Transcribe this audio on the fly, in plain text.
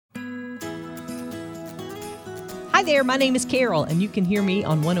Hi there, my name is Carol, and you can hear me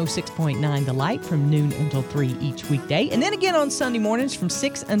on 106.9 The Light from noon until 3 each weekday, and then again on Sunday mornings from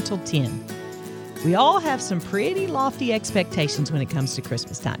 6 until 10. We all have some pretty lofty expectations when it comes to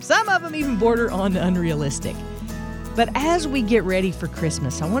Christmas time. Some of them even border on unrealistic. But as we get ready for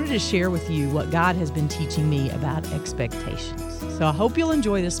Christmas, I wanted to share with you what God has been teaching me about expectations. So I hope you'll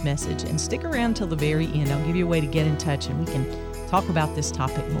enjoy this message and stick around till the very end. I'll give you a way to get in touch and we can talk about this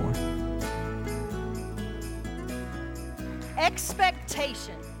topic more.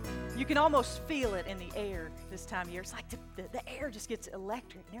 Expectation. You can almost feel it in the air this time of year. It's like the air just gets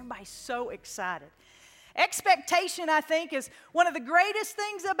electric and everybody's so excited. Expectation, I think, is one of the greatest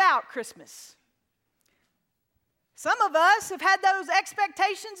things about Christmas. Some of us have had those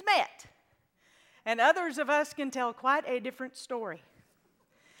expectations met, and others of us can tell quite a different story.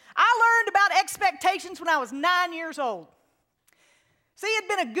 I learned about expectations when I was 9 years old. See, it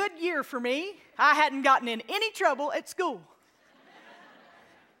had been a good year for me. I hadn't gotten in any trouble at school.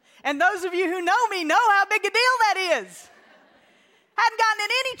 And those of you who know me know how big a deal that is. Hadn't gotten in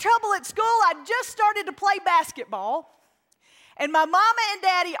any trouble at school. I just started to play basketball. And my mama and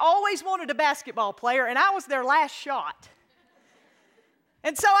daddy always wanted a basketball player, and I was their last shot.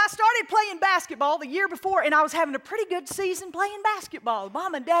 And so I started playing basketball the year before, and I was having a pretty good season playing basketball.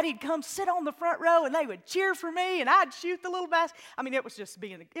 Mom and daddy would come sit on the front row, and they would cheer for me, and I'd shoot the little basket. I mean, it was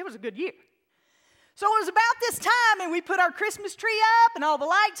a good year. So it was about this time, and we put our Christmas tree up, and all the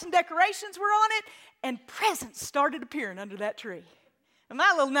lights and decorations were on it, and presents started appearing under that tree. And my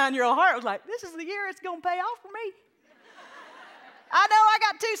little 9-year-old heart was like, this is the year it's going to pay off for me. I know I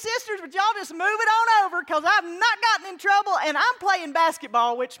got 2 sisters, but y'all just move it on over because I've not gotten in trouble, and I'm playing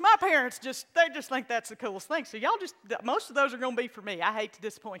basketball, which my parents they just think that's the coolest thing. So most of those are going to be for me. I hate to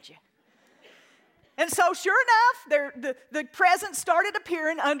disappoint you. And so sure enough, the presents started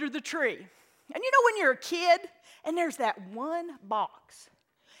appearing under the tree. And you know when you're a kid and there's that one box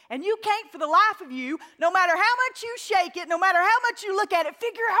and you can't for the life of you, no matter how much you shake it, no matter how much you look at it,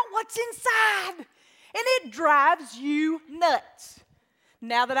 figure out what's inside. And it drives you nuts.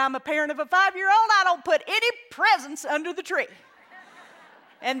 Now that I'm a parent of a 5-year-old, I don't put any presents under the tree.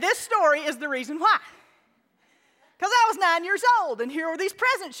 And this story is the reason why. Because I was 9 years old and here were these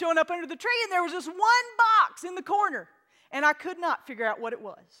presents showing up under the tree and there was this one box in the corner and I could not figure out what it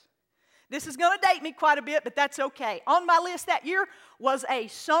was. This is going to date me quite a bit, but that's okay. On my list that year was a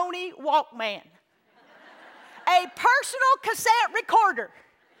Sony Walkman, a personal cassette recorder.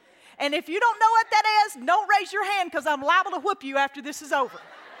 And if you don't know what that is, don't raise your hand because I'm liable to whoop you after this is over.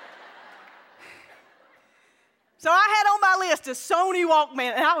 So I had on my list a Sony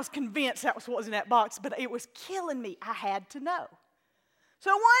Walkman, and I was convinced that was what was in that box, but it was killing me. I had to know. So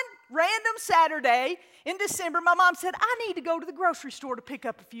one random Saturday in December, my mom said, I need to go to the grocery store to pick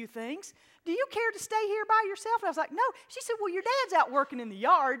up a few things. Do you care to stay here by yourself? And I was like, no. She said, well, your dad's out working in the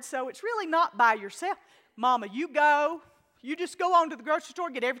yard, so it's really not by yourself. Mama, you go. You just go on to the grocery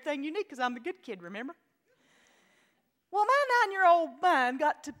store, get everything you need, because I'm the good kid, remember? Well, my 9-year-old mind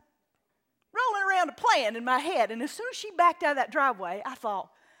got to rolling around a plan in my head, and as soon as she backed out of that driveway, I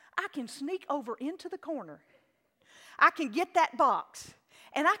thought, I can sneak over into the corner. I can get that box.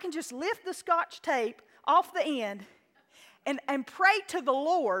 And I can just lift the Scotch tape off the end and pray to the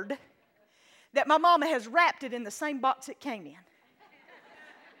Lord that my mama has wrapped it in the same box it came in.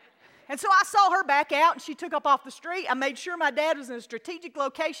 And so I saw her back out, and she took up off the street. I made sure my dad was in a strategic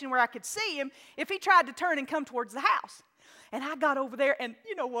location where I could see him if he tried to turn and come towards the house. And I got over there, and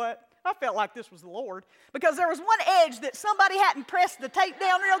you know what? I felt like this was the Lord because there was one edge that somebody hadn't pressed the tape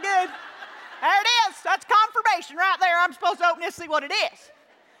down real good. There it is. That's confirmation right there. I'm supposed to open this and see what it is.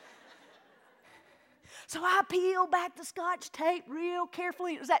 So I peeled back the Scotch tape real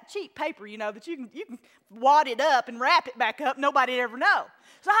carefully. It was that cheap paper, that you can wad it up and wrap it back up. Nobody'd ever know.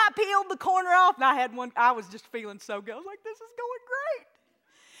 So I peeled the corner off, and I was just feeling so good. I was like, this is going great.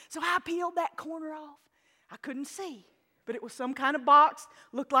 So I peeled that corner off. I couldn't see, but it was some kind of box.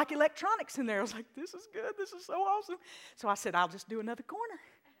 Looked like electronics in there. I was like, this is good. This is so awesome. So I said, I'll just do another corner.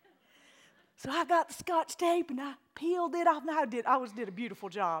 So I got the Scotch tape, and I peeled it off. And I did a beautiful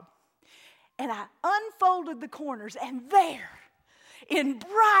job. And I unfolded the corners, and there, in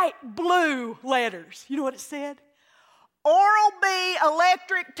bright blue letters, you know what it said? Oral-B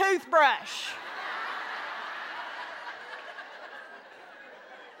electric toothbrush.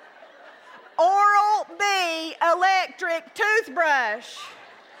 Oral-B electric toothbrush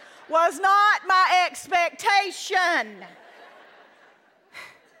was not my expectation.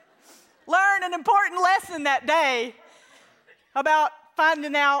 Learned an important lesson that day about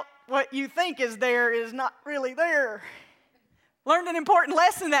finding out what you think is there is not really there. Learned an important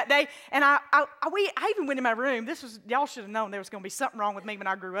lesson that day, and I even went in my room. Y'all should have known there was going to be something wrong with me when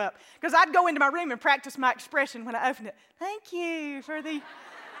I grew up, because I'd go into my room and practice my expression when I opened it. Thank you for the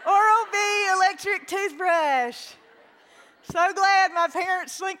Oral-B electric toothbrush. So glad my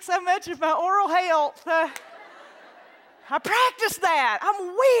parents think so much of my oral health. I practiced that. I'm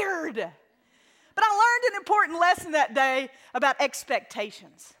weird. But I learned an important lesson that day about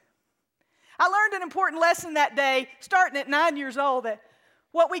expectations. I learned an important lesson that day, starting at 9 years old, that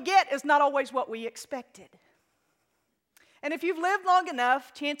what we get is not always what we expected. And if you've lived long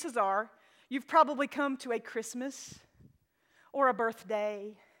enough, chances are you've probably come to a Christmas or a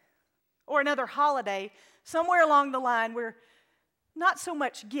birthday or another holiday somewhere along the line where not so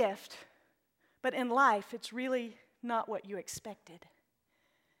much gift, but in life it's really not what you expected.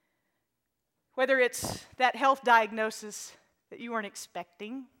 Whether it's that health diagnosis that you weren't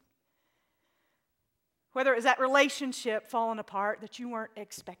expecting, whether it was that relationship falling apart that you weren't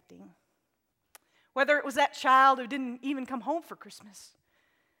expecting, whether it was that child who didn't even come home for Christmas,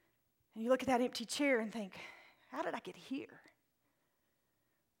 and you look at that empty chair and think, how did I get here?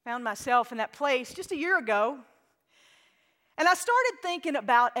 Found myself in that place just a year ago, and I started thinking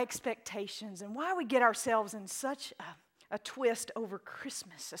about expectations and why we get ourselves in such a twist over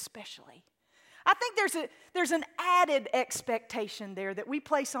Christmas especially. I think there's an added expectation there that we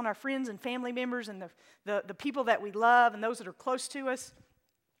place on our friends and family members and the people that we love and those that are close to us.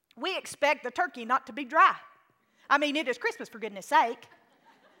 We expect the turkey not to be dry. I mean, it is Christmas, for goodness sake.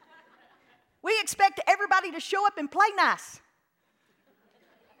 We expect everybody to show up and play nice.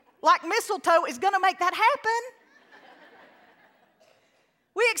 Like mistletoe is going to make that happen.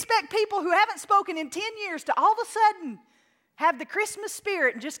 We expect people who haven't spoken in 10 years to all of a sudden have the Christmas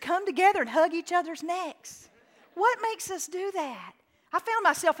spirit and just come together and hug each other's necks. What makes us do that? I found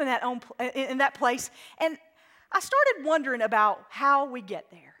myself in that place, and I started wondering about how we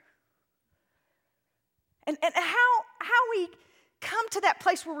get there. And how we come to that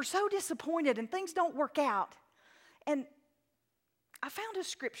place where we're so disappointed and things don't work out. And I found a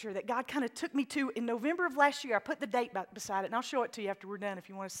scripture that God kind of took me to in November of last year. I put the date beside it, and I'll show it to you after we're done if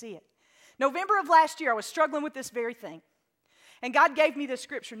you want to see it. November of last year, I was struggling with this very thing. And God gave me this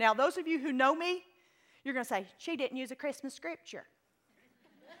scripture. Now, those of you who know me, you're going to say, she didn't use a Christmas scripture.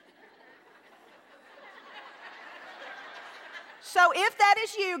 So if that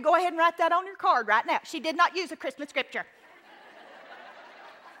is you, go ahead and write that on your card right now. She did not use a Christmas scripture.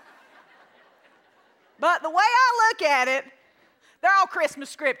 But the way I look at it, they're all Christmas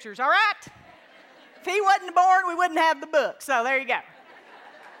scriptures, all right? If he wasn't born, we wouldn't have the book. So there you go.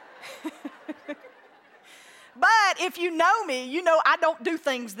 But if you know me, you know I don't do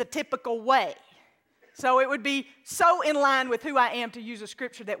things the typical way. So it would be so in line with who I am to use a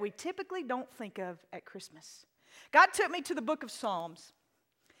scripture that we typically don't think of at Christmas. God took me to the book of Psalms.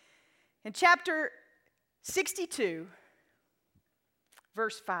 In chapter 62,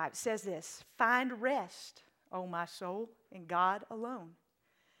 verse 5, it says this, "Find rest, O my soul, in God alone.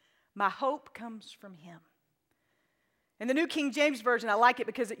 My hope comes from Him." In the New King James Version, I like it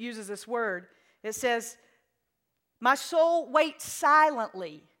because it uses this word. It says, "My soul waits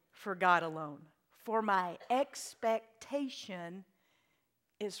silently for God alone, for my expectation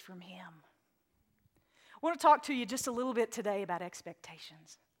is from Him." I want to talk to you just a little bit today about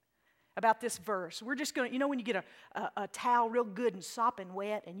expectations, about this verse. We're just going to, when you get a towel real good and sopping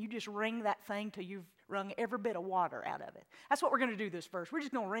wet and you just wring that thing till you've wrung every bit of water out of it. That's what we're going to do this verse. We're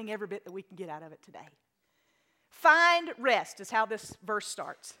just going to wring every bit that we can get out of it today. Find rest is how this verse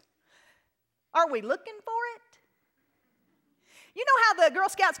starts. Are we looking for it? You know how the Girl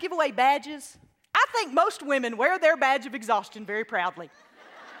Scouts give away badges? I think most women wear their badge of exhaustion very proudly.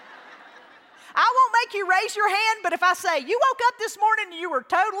 I won't make you raise your hand, but if I say, you woke up this morning and you were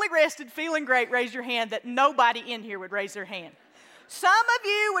totally rested, feeling great, raise your hand, that nobody in here would raise their hand. Some of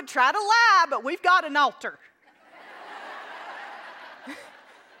you would try to lie, but we've got an altar.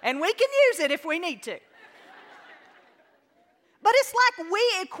 And we can use it if we need to. But it's like we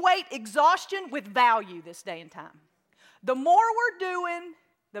equate exhaustion with value this day and time. The more we're doing,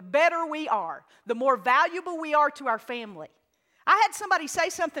 the better we are. The more valuable we are to our family. I had somebody say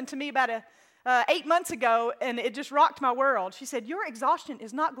something to me about 8 months ago, and it just rocked my world. She said, "Your exhaustion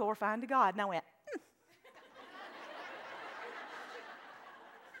is not glorifying to God." And I went,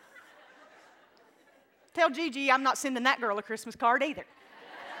 Tell Gigi I'm not sending that girl a Christmas card either.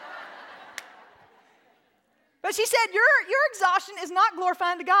 But she said, your exhaustion is not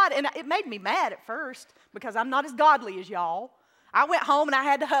glorifying to God. And it made me mad at first because I'm not as godly as y'all. I went home and I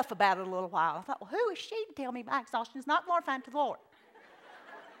had to huff about it a little while. I thought, well, who is she to tell me my exhaustion is not glorifying to the Lord?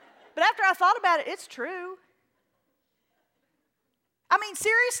 But after I thought about it, it's true. I mean,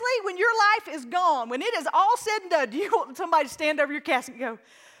 seriously, when your life is gone, when it is all said and done, do you want somebody to stand over your casket and go,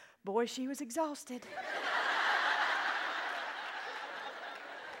 boy, she was exhausted.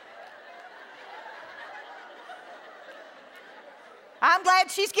 I'm glad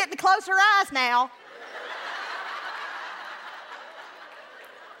she's getting to close her eyes now.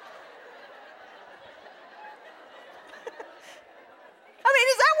 I mean,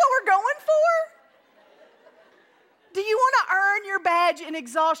 is that what we're going for? Do you want to earn your badge in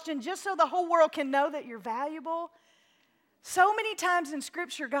exhaustion just so the whole world can know that you're valuable? So many times in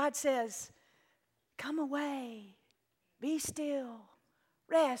Scripture, God says, come away, be still,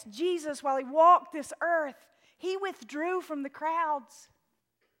 rest. Jesus, while he walked this earth, he withdrew from the crowds.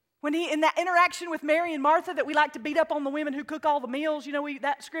 When he, in that interaction with Mary and Martha that we like to beat up on the women who cook all the meals, you know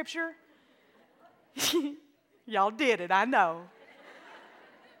that Scripture? Y'all did it, I know.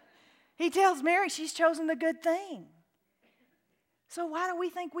 He tells Mary she's chosen the good thing. So why do we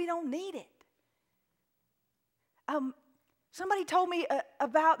think we don't need it? Somebody told me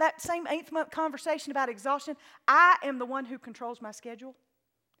about that same 8th month conversation about exhaustion. I am the one who controls my schedule.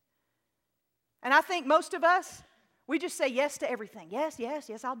 And I think most of us, we just say yes to everything. Yes, yes,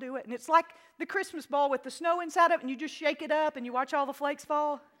 yes, I'll do it. And it's like the Christmas ball with the snow inside of it, and you just shake it up and you watch all the flakes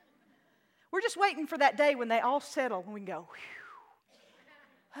fall. We're just waiting for that day when they all settle and we can go, whew.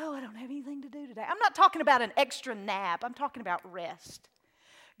 Oh, I don't have anything to do today. I'm not talking about an extra nap. I'm talking about rest.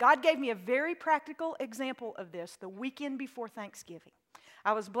 God gave me a very practical example of this the weekend before Thanksgiving.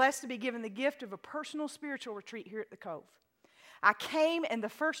 I was blessed to be given the gift of a personal spiritual retreat here at the Cove. I came and the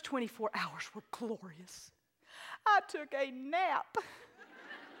first 24 hours were glorious. I took a nap.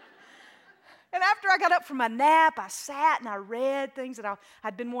 And after I got up from my nap, I sat and I read things that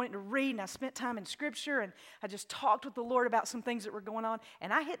I'd been wanting to read, and I spent time in Scripture, and I just talked with the Lord about some things that were going on.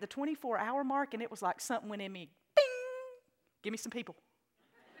 And I hit the 24-hour mark, and it was like something went in me. Ding! Give me some people.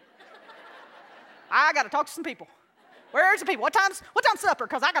 I got to talk to some people. Where's the people? What time's supper?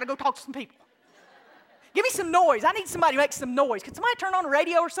 Because I got to go talk to some people. Give me some noise. I need somebody to make some noise. Could somebody turn on the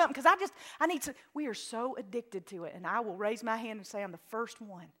radio or something? Because I need to. We are so addicted to it, and I will raise my hand and say I'm the first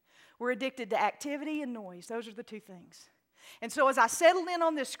one. We're addicted to activity and noise. Those are the two things. And so as I settled in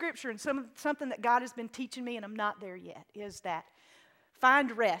on this Scripture, and something that God has been teaching me, and I'm not there yet, is that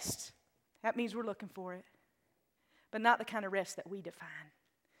find rest. That means we're looking for it. But not the kind of rest that we define.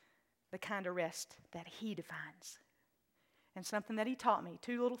 The kind of rest that He defines. And something that He taught me,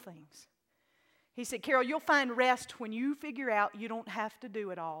 2 little things. He said, Carol, you'll find rest when you figure out you don't have to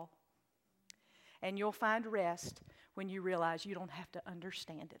do it all. And you'll find rest when you realize you don't have to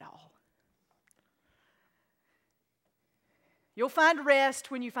understand it all. You'll find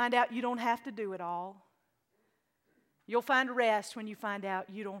rest when you find out you don't have to do it all. You'll find rest when you find out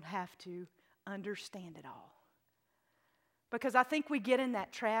you don't have to understand it all. Because I think we get in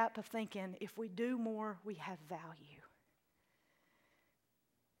that trap of thinking if we do more, we have value.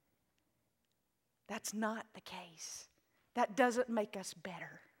 That's not the case. That doesn't make us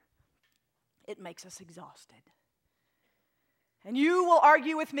better. It makes us exhausted. And you will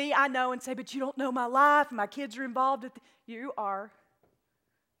argue with me, I know, and say, but you don't know my life, my kids are involved. You are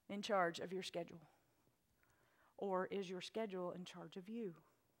in charge of your schedule. Or is your schedule in charge of you?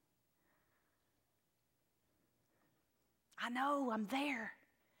 I know, I'm there.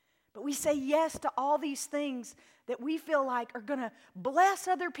 But we say yes to all these things that we feel like are going to bless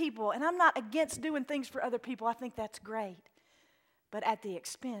other people. And I'm not against doing things for other people. I think that's great. But at the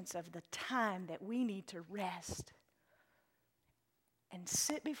expense of the time that we need to rest and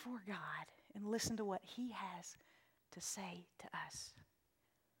sit before God and listen to what He has to say to us.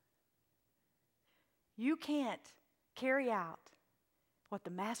 You can't carry out what the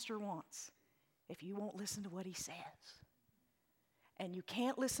Master wants if you won't listen to what He says. And you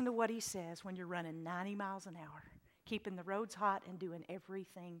can't listen to what He says when you're running 90 miles an hour, keeping the roads hot and doing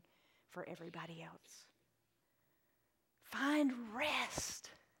everything for everybody else. Find rest.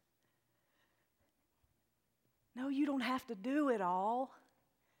 No, you don't have to do it all.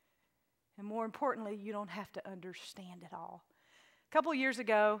 And more importantly, you don't have to understand it all. A couple of years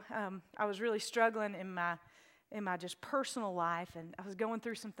ago, I was really struggling in my just personal life, and I was going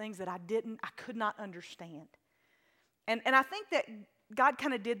through some things that I could not understand. And I think that God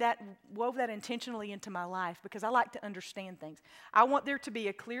kind of did that, wove that intentionally into my life because I like to understand things. I want there to be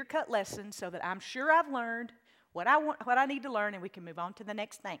a clear-cut lesson so that I'm sure I've learned what I need to learn, and we can move on to the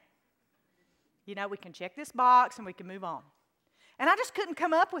next thing. You know, we can check this box and we can move on. And I just couldn't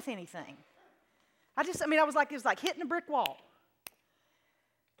come up with anything. It was like hitting a brick wall.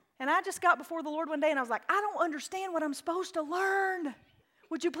 And I just got before the Lord one day and I was like, I don't understand what I'm supposed to learn.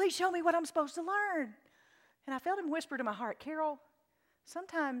 Would you please show me what I'm supposed to learn? And I felt Him whisper to my heart, Carol,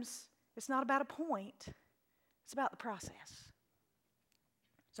 sometimes it's not about a point, it's about the process.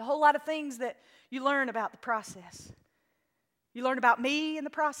 There's a whole lot of things that you learn about the process. You learn about me in the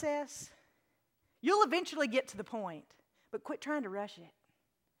process. You'll eventually get to the point, but quit trying to rush it,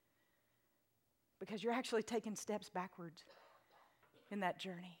 because you're actually taking steps backwards in that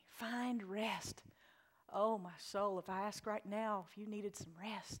journey. Find rest. Oh, my soul, if I ask right now if you needed some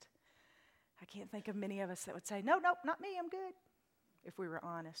rest, I can't think of many of us that would say, no, not me, I'm good, if we were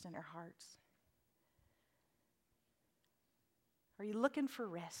honest in our hearts. Are you looking for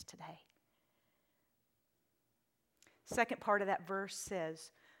rest today? Second part of that verse says,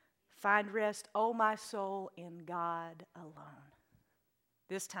 find rest, O my soul, in God alone.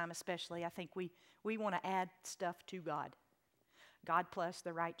 This time especially, I think we want to add stuff to God. God plus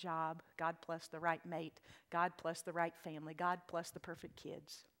the right job, God plus the right mate, God plus the right family, God plus the perfect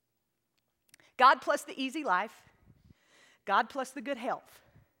kids. God plus the easy life, God plus the good health.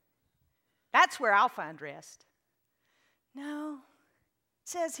 That's where I'll find rest. No, it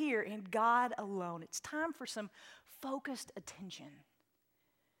says here, in God alone. It's time for some focused attention.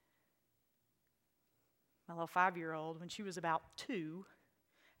 My little 5-year-old, when she was about 2,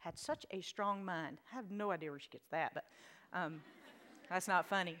 had such a strong mind. I have no idea where she gets that, but that's not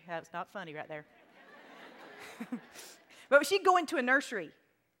funny. That's not funny right there. But she'd go into a nursery,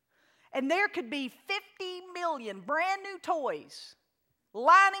 and there could be 50 million brand new toys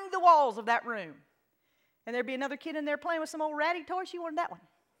lining the walls of that room. And there'd be another kid in there playing with some old ratty toy. She wanted that one.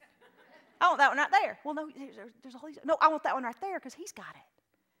 I want that one right there. Well, no, there's all these. No, I want that one right there because he's got it.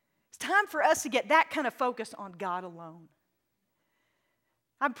 It's time for us to get that kind of focus on God alone.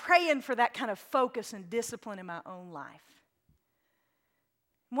 I'm praying for that kind of focus and discipline in my own life.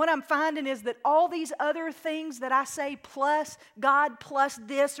 What I'm finding is that all these other things that I say plus God plus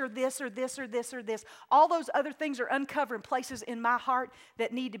this or this or this or this or this, all those other things are uncovering places in my heart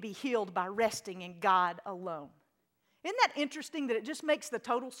that need to be healed by resting in God alone. Isn't that interesting that it just makes the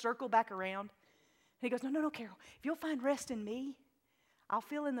total circle back around? And he goes, no, Carol, if you'll find rest in me, I'll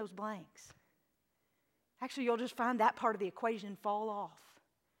fill in those blanks. Actually, you'll just find that part of the equation fall off.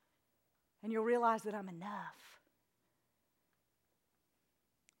 And you'll realize that I'm enough.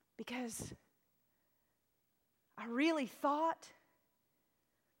 Because I really thought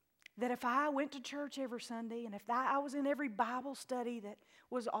that if I went to church every Sunday, and if I was in every Bible study that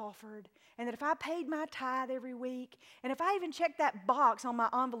was offered, and that if I paid my tithe every week, and if I even checked that box on my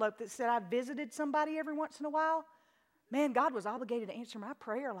envelope that said I visited somebody every once in a while, man, God was obligated to answer my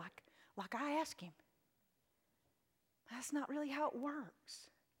prayer like I asked Him. That's not really how it works.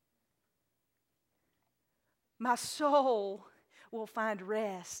 My soul will find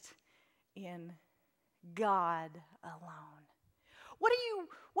rest in God alone. What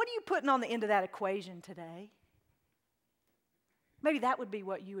are you putting on the end of that equation today? Maybe that would be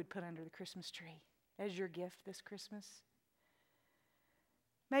what you would put under the Christmas tree as your gift this Christmas.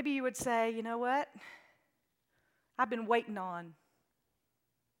 Maybe you would say, you know what? I've been waiting on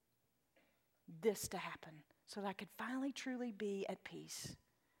this to happen so that I could finally truly be at peace.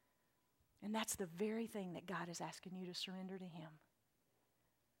 And that's the very thing that God is asking you to surrender to Him.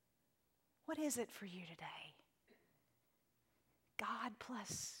 What is it for you today? God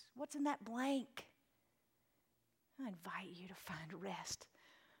plus, what's in that blank? I invite you to find rest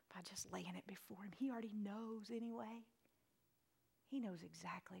by just laying it before Him. He already knows anyway. He knows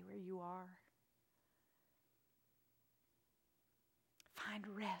exactly where you are. Find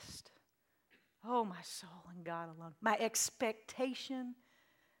rest. Oh, my soul in God alone. My expectation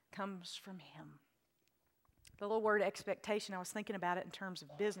comes from Him. The little word expectation, I was thinking about it in terms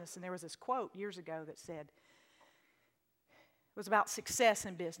of business, and there was this quote years ago that said, it was about success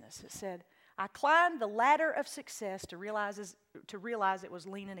in business. It said, I climbed the ladder of success to realize it was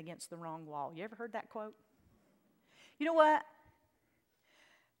leaning against the wrong wall. You ever heard that quote? You know what?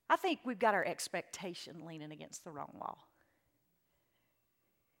 I think we've got our expectation leaning against the wrong wall.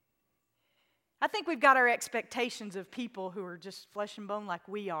 I think we've got our expectations of people who are just flesh and bone like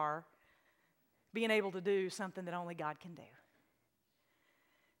we are, being able to do something that only God can do.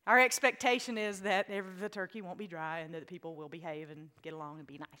 Our expectation is that the turkey won't be dry and that people will behave and get along and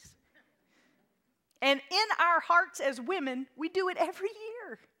be nice. And in our hearts as women, we do it every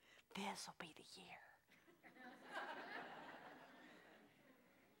year. This will be the year.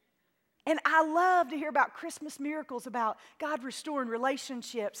 And I love to hear about Christmas miracles, about God restoring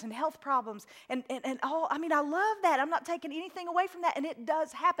relationships and health problems and all. I mean, I love that. I'm not taking anything away from that, and it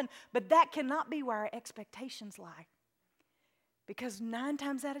does happen. But that cannot be where our expectations lie. Because 9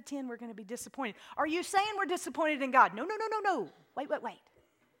 times out of 10, we're going to be disappointed. Are you saying we're disappointed in God? No. Wait.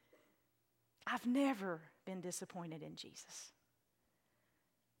 I've never been disappointed in Jesus.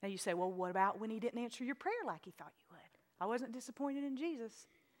 Now you say, well, what about when he didn't answer your prayer like he thought you would? I wasn't disappointed in Jesus.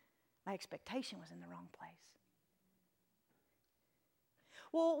 My expectation was in the wrong place.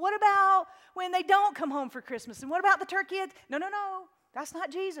 Well, what about when they don't come home for Christmas? And what about the turkey? No. That's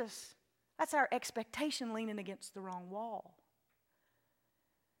not Jesus. That's our expectation leaning against the wrong wall.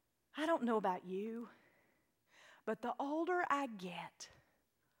 I don't know about you, but the older I get,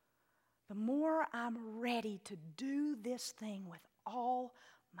 the more I'm ready to do this thing with all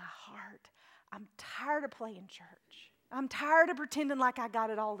my heart. I'm tired of playing church. I'm tired of pretending like I got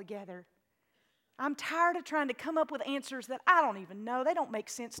it all together. I'm tired of trying to come up with answers that I don't even know. They don't make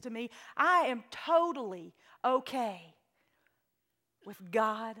sense to me. I am totally okay with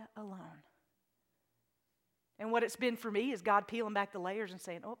God alone. And what it's been for me is God peeling back the layers and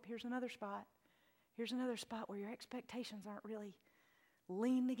saying, oh, here's another spot. Here's another spot where your expectations aren't really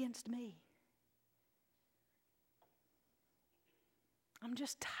leaning against me. I'm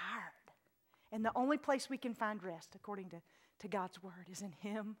just tired. And the only place we can find rest, according to God's word, is in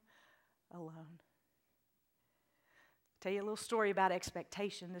Him alone. Tell you a little story about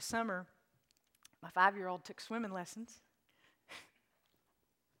expectation. This summer, my 5-year-old took swimming lessons.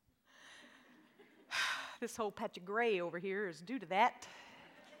 This whole patch of gray over here is due to that.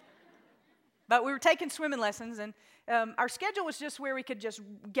 But we were taking swimming lessons, and our schedule was just where we could just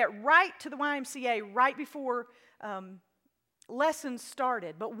get right to the YMCA right before lessons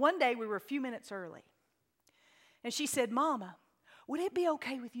started. But one day we were a few minutes early. And she said, Mama, would it be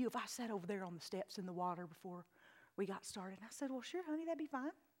okay with you if I sat over there on the steps in the water before we got started? And I said, well, sure, honey, that'd be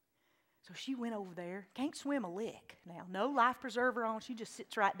fine. So she went over there. Can't swim a lick now. No life preserver on. She just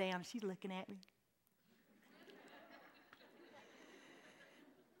sits right down and she's looking at me.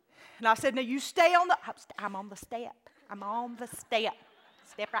 And I said, now you stay on I'm on the step. I'm on the step.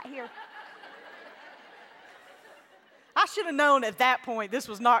 Step right here. I should have known at that point this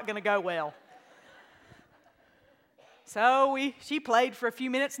was not going to go well. So she played for a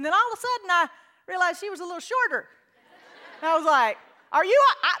few minutes, and then all of a sudden I realized she was a little shorter. And I was like, Mama,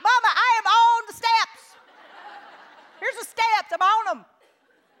 I am on the steps. Here's the steps. I'm on them.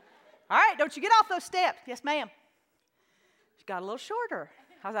 All right, don't you get off those steps. Yes, ma'am. She got a little shorter.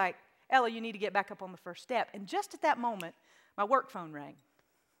 I was like, Ella, you need to get back up on the first step. And just at that moment, my work phone rang.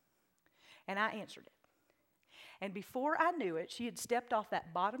 And I answered it. And before I knew it, she had stepped off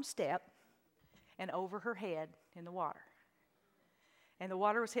that bottom step and over her head in the water. And the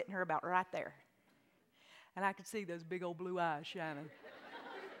water was hitting her about right there. And I could see those big old blue eyes shining.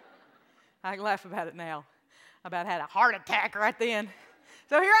 I can laugh about it now. I about had a heart attack right then.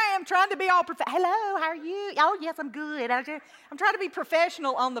 So here I am trying to be all hello, how are you? Oh, yes, I'm good. I'm trying to be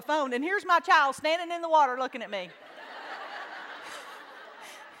professional on the phone, and here's my child standing in the water looking at me.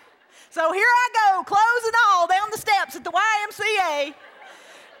 So here I go, clothes and all, down the steps at the YMCA.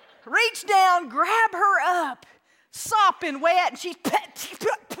 Reach down, grab her up, sopping wet, and she's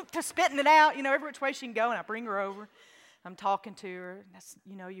spitting it out, every which way she can go, and I bring her over. I'm talking to her. That's,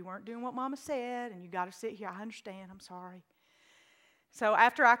 you weren't doing what Mama said, and you got to sit here. I understand. I'm sorry. So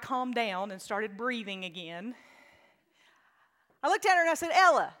after I calmed down and started breathing again, I looked at her and I said,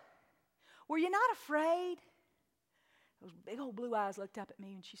 Ella, were you not afraid? Those big old blue eyes looked up at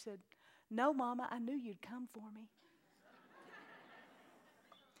me and she said, no, Mama, I knew you'd come for me.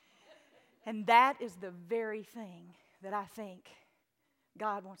 And that is the very thing that I think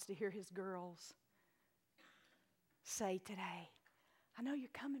God wants to hear His girls say today. I know you're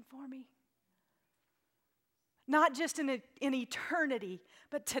coming for me. Not just in eternity,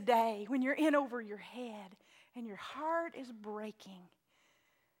 but today, when you're in over your head and your heart is breaking,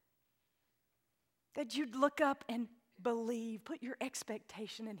 that you'd look up and believe, put your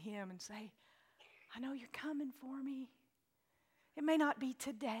expectation in Him and say, I know you're coming for me. It may not be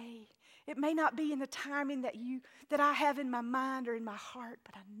today. It may not be in the timing that I have in my mind or in my heart,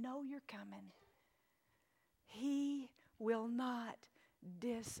 but I know you're coming. He will not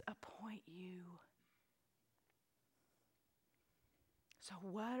disappoint you. So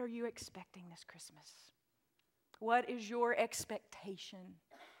what are you expecting this Christmas? What is your expectation?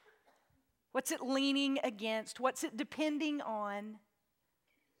 What's it leaning against? What's it depending on?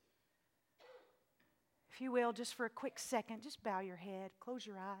 If you will, just for a quick second, just bow your head, close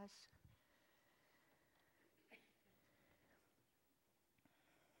your eyes.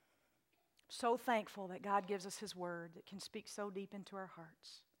 So thankful that God gives us His word that can speak so deep into our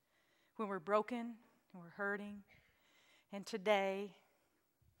hearts when we're broken and we're hurting. And today,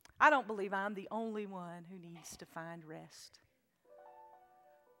 I don't believe I'm the only one who needs to find rest.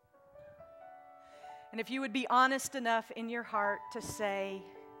 And if you would be honest enough in your heart to say,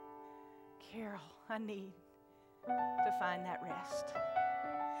 Carol, I need to find that rest.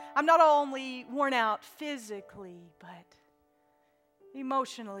 I'm not only worn out physically, but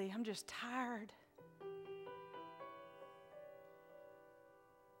emotionally, I'm just tired.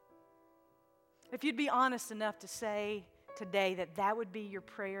 If you'd be honest enough to say today that that would be your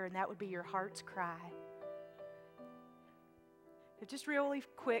prayer and that would be your heart's cry. Just really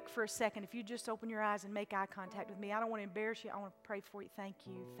quick for a second, if you just open your eyes and make eye contact with me. I don't want to embarrass you. I want to pray for you. Thank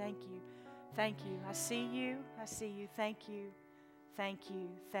you. Thank you. Thank you. I see you. I see you. Thank you. Thank you.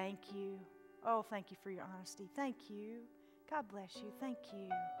 Thank you. Oh, thank you for your honesty. Thank you. God bless you. Thank you.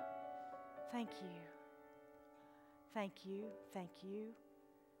 Thank you. Thank you. Thank you.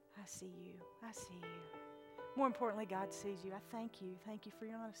 I see you. I see you. More importantly, God sees you. I thank you. Thank you for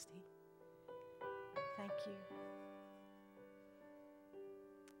your honesty. Thank you.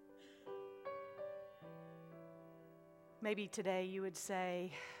 Maybe today you would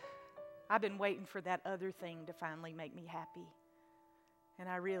say, I've been waiting for that other thing to finally make me happy. And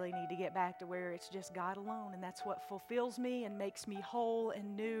I really need to get back to where it's just God alone. And that's what fulfills me and makes me whole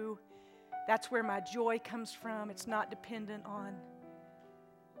and new. That's where my joy comes from. It's not dependent on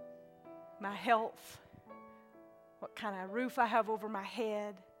my health, what kind of roof I have over my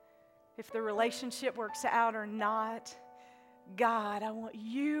head, if the relationship works out or not. God, I want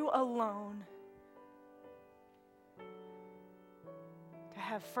you alone to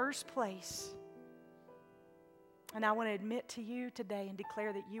have first place. And I want to admit to you today and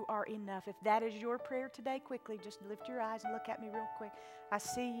declare that you are enough. If that is your prayer today, quickly, just lift your eyes and look at me real quick. I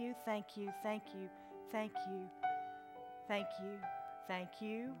see you. Thank you. Thank you. Thank you. Thank you. Thank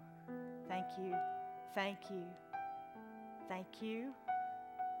you. Thank you. Thank you. Thank you.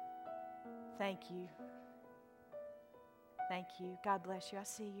 Thank you. Thank you. God bless you. I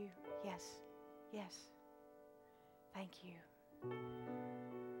see you. Yes. Yes. Thank you.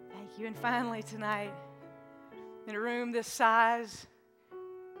 Thank you. And finally tonight, in a room this size,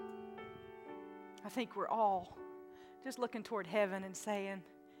 I think we're all just looking toward heaven and saying,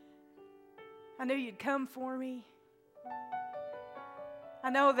 I knew you'd come for me. I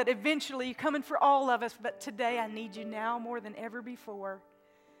know that eventually you're coming for all of us, but today I need you now more than ever before.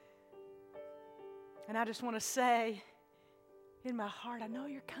 And I just want to say in my heart, I know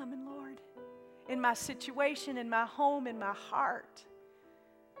you're coming, Lord. In my situation, in my home, in my heart.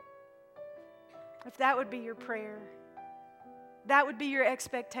 If that would be your prayer, that would be your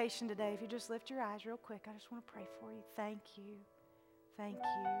expectation today. If you just lift your eyes real quick, I just want to pray for you. Thank you. Thank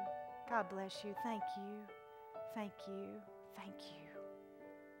you. God bless you. Thank you. Thank you. Thank you.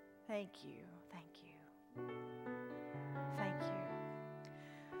 Thank you. Thank you. Thank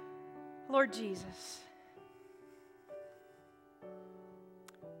you. Lord Jesus,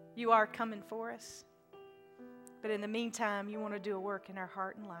 you are coming for us. But in the meantime, you want to do a work in our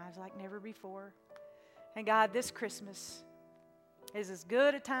heart and lives like never before. And God, this Christmas is as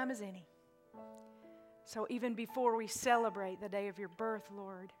good a time as any. So even before we celebrate the day of your birth,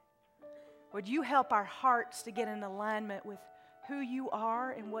 Lord, would you help our hearts to get in alignment with who you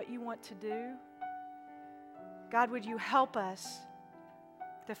are and what you want to do? God, would you help us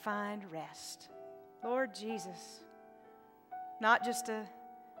to find rest? Lord Jesus, not just an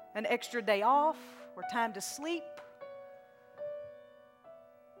extra day off or time to sleep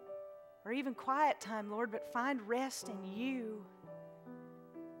or even quiet time, Lord, but find rest in you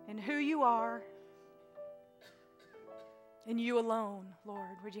and who you are and you alone,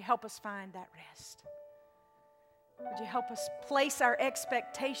 Lord. Would you help us find that rest? Would you help us place our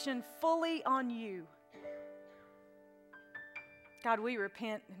expectation fully on you? God, we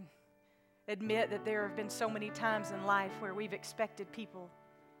repent and admit that there have been so many times in life where we've expected people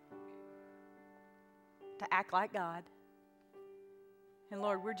to act like God. And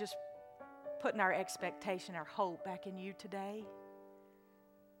Lord, we're just putting our expectation, our hope back in you today.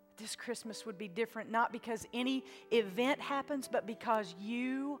 This Christmas would be different, not because any event happens, but because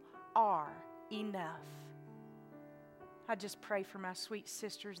you are enough. I just pray for my sweet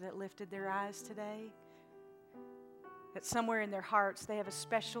sisters that lifted their eyes today, that somewhere in their hearts they have a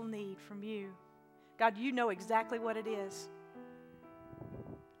special need from you. God, you know exactly what it is.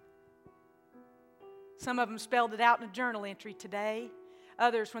 Some of them spelled it out in a journal entry today.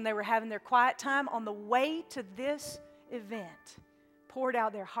 Others, when they were having their quiet time on the way to this event, poured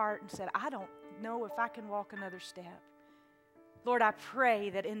out their heart and said, I don't know if I can walk another step. Lord, I pray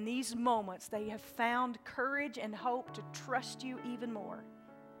that in these moments they have found courage and hope to trust you even more.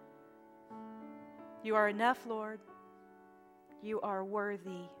 You are enough, Lord. You are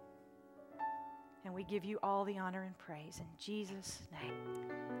worthy. And we give you all the honor and praise in Jesus' name.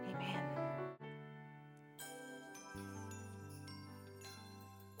 Amen.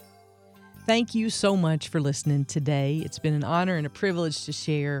 Thank you so much for listening today. It's been an honor and a privilege to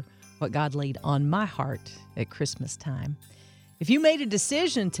share what God laid on my heart at Christmas time. If you made a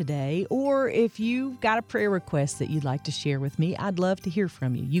decision today, or if you've got a prayer request that you'd like to share with me, I'd love to hear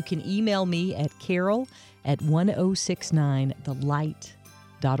from you. You can email me at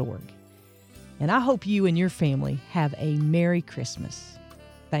carol@1069thelight.org. And I hope you and your family have a Merry Christmas.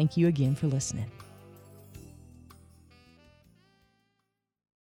 Thank you again for listening.